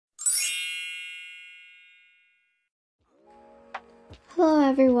Hello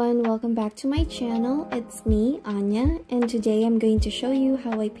everyone, welcome back to my channel. It's me, Anya, and today I'm going to show you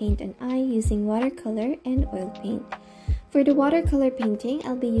how I paint an eye using watercolor and oil paint. For the watercolor painting,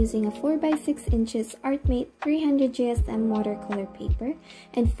 I'll be using a 4x6 inches ArtMate 300 GSM watercolor paper,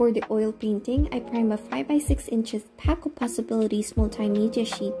 and for the oil painting, I prime a 5x6 inches Pack of Possibilities multimedia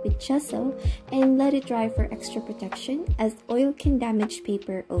sheet with gesso and let it dry for extra protection, as oil can damage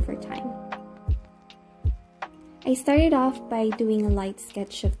paper over time. I started off by doing a light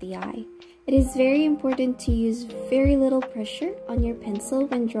sketch of the eye. It is very important to use very little pressure on your pencil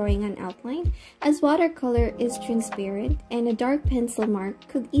when drawing an outline, as watercolor is transparent and a dark pencil mark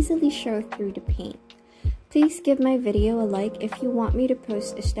could easily show through the paint. Please give my video a like if you want me to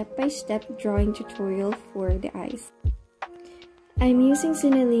post a step-by-step drawing tutorial for the eyes. I'm using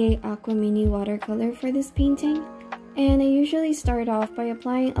Sennelier Aqua Mini watercolor for this painting. And I usually start off by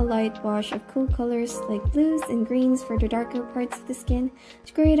applying a light wash of cool colors like blues and greens for the darker parts of the skin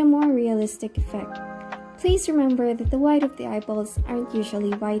to create a more realistic effect. Please remember that the white of the eyeballs aren't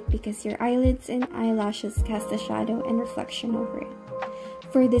usually white because your eyelids and eyelashes cast a shadow and reflection over it.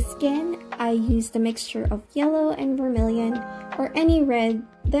 For the skin, I used a mixture of yellow and vermilion or any red,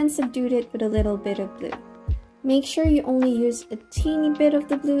 then subdued it with a little bit of blue. Make sure you only use a teeny bit of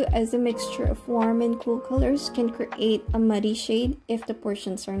the blue, as a mixture of warm and cool colors can create a muddy shade if the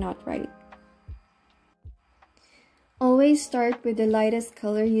portions are not right. Always start with the lightest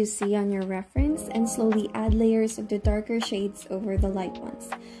color you see on your reference and slowly add layers of the darker shades over the light ones.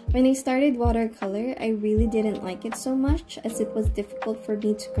 When I started watercolor, I really didn't like it so much as it was difficult for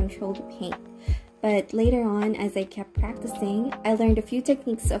me to control the paint. But later on, as I kept practicing, I learned a few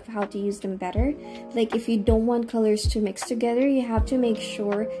techniques of how to use them better. Like if you don't want colors to mix together, you have to make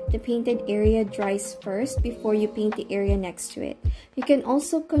sure the painted area dries first before you paint the area next to it. You can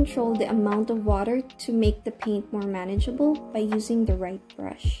also control the amount of water to make the paint more manageable by using the right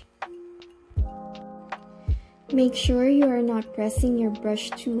brush. Make sure you are not pressing your brush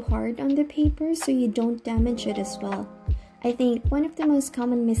too hard on the paper so you don't damage it as well. I think one of the most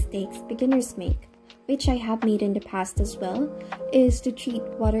common mistakes beginners make, which I have made in the past as well, is to treat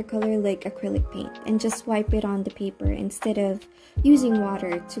watercolor like acrylic paint and just wipe it on the paper instead of using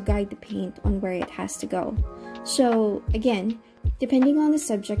water to guide the paint on where it has to go. So again, depending on the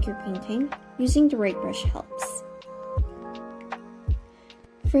subject you're painting, using the right brush helps.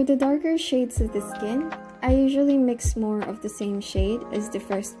 For the darker shades of the skin, I usually mix more of the same shade as the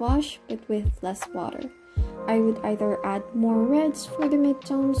first wash but with less water. I would either add more reds for the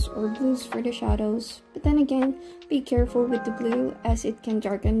midtones or blues for the shadows, but then again, be careful with the blue as it can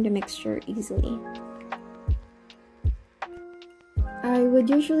darken the mixture easily. I would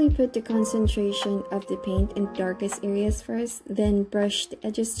usually put the concentration of the paint in the darkest areas first, then brush the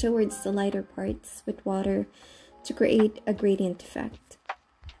edges towards the lighter parts with water to create a gradient effect.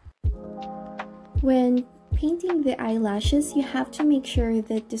 When painting the eyelashes, you have to make sure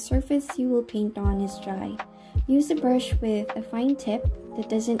that the surface you will paint on is dry. Use a brush with a fine tip that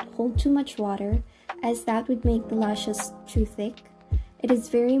doesn't hold too much water, as that would make the lashes too thick. It is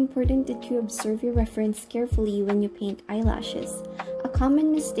very important that you observe your reference carefully when you paint eyelashes. A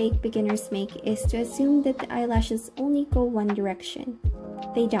common mistake beginners make is to assume that the eyelashes only go one direction.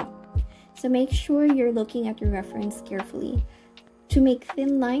 They don't. So make sure you're looking at your reference carefully. To make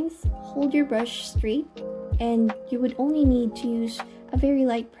thin lines, hold your brush straight, and you would only need to use a very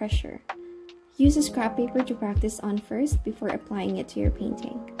light pressure. Use a scrap paper to practice on first before applying it to your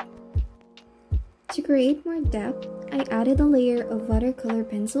painting. To create more depth, I added a layer of watercolor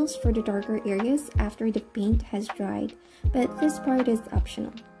pencils for the darker areas after the paint has dried, but this part is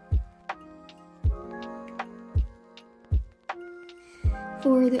optional.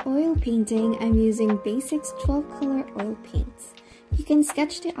 For the oil painting, I'm using Basics 12 color oil paints. You can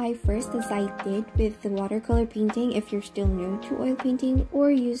sketch the eye first, as I did with the watercolor painting if you're still new to oil painting,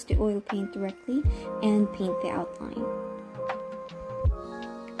 or use the oil paint directly and paint the outline.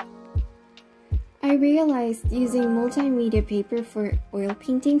 I realized using multimedia paper for oil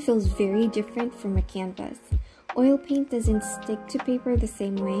painting feels very different from a canvas. Oil paint doesn't stick to paper the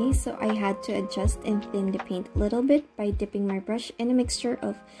same way, so I had to adjust and thin the paint a little bit by dipping my brush in a mixture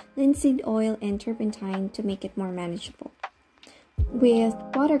of linseed oil and turpentine to make it more manageable. With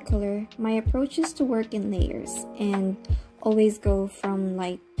watercolor, my approach is to work in layers and always go from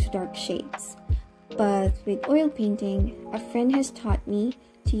light to dark shades. But with oil painting, a friend has taught me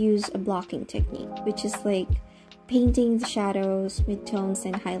to use a blocking technique, which is like painting the shadows, midtones,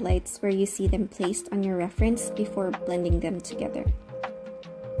 and highlights where you see them placed on your reference before blending them together.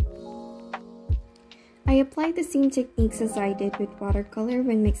 I applied the same techniques as I did with watercolor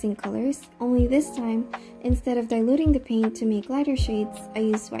when mixing colors, only this time, instead of diluting the paint to make lighter shades, I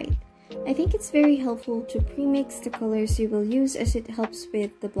use white. I think it's very helpful to pre-mix the colors you will use as it helps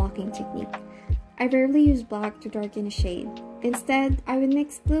with the blocking technique. I rarely use black to darken a shade. Instead, I would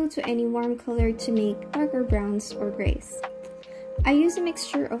mix blue to any warm color to make darker browns or grays. I use a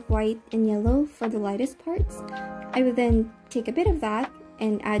mixture of white and yellow for the lightest parts. I would then take a bit of that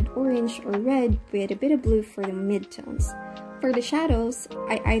and add orange or red with a bit of blue for the mid-tones. For the shadows,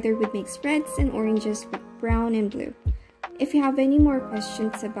 I either would mix reds and oranges with brown and blue. If you have any more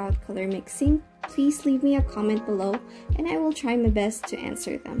questions about color mixing, please leave me a comment below and I will try my best to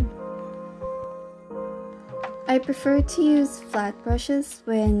answer them. I prefer to use flat brushes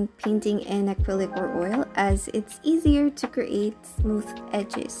when painting in acrylic or oil as it's easier to create smooth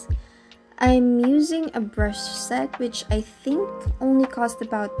edges. I'm using a brush set which I think only cost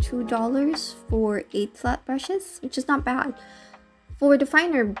about $2 for 8 flat brushes, which is not bad. For the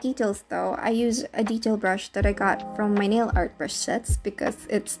finer details though, I use a detail brush that I got from my nail art brush sets because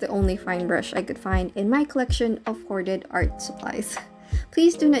it's the only fine brush I could find in my collection of hoarded art supplies.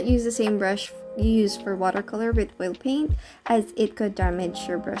 Please do not use the same brush you use for watercolor with oil paint as it could damage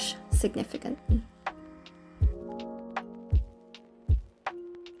your brush significantly.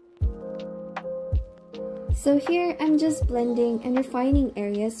 So here I'm just blending and refining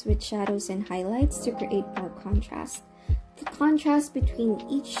areas with shadows and highlights to create more contrast. The contrast between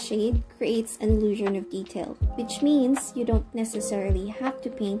each shade creates an illusion of detail, which means you don't necessarily have to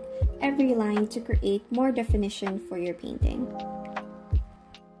paint every line to create more definition for your painting.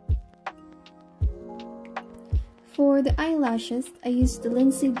 For the eyelashes, I used the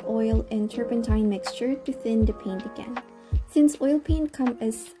linseed oil and turpentine mixture to thin the paint again. Since oil paint comes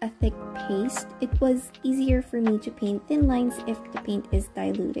as a thick paste, it was easier for me to paint thin lines if the paint is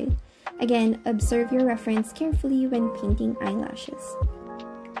diluted. Again, observe your reference carefully when painting eyelashes.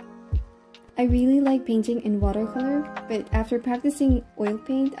 I really like painting in watercolor, but after practicing oil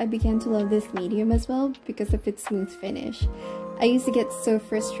paint, I began to love this medium as well because of its smooth finish. I used to get so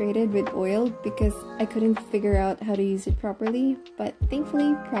frustrated with oil because I couldn't figure out how to use it properly, but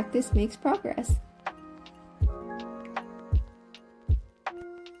thankfully, practice makes progress.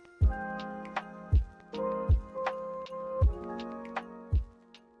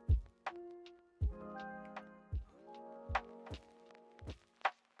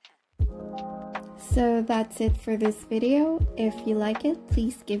 So that's it for this video. If you like it,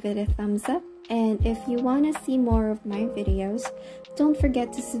 please give it a thumbs up. And if you want to see more of my videos, don't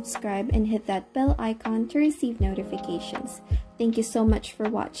forget to subscribe and hit that bell icon to receive notifications. Thank you so much for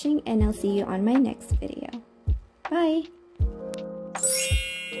watching and I'll see you on my next video. Bye!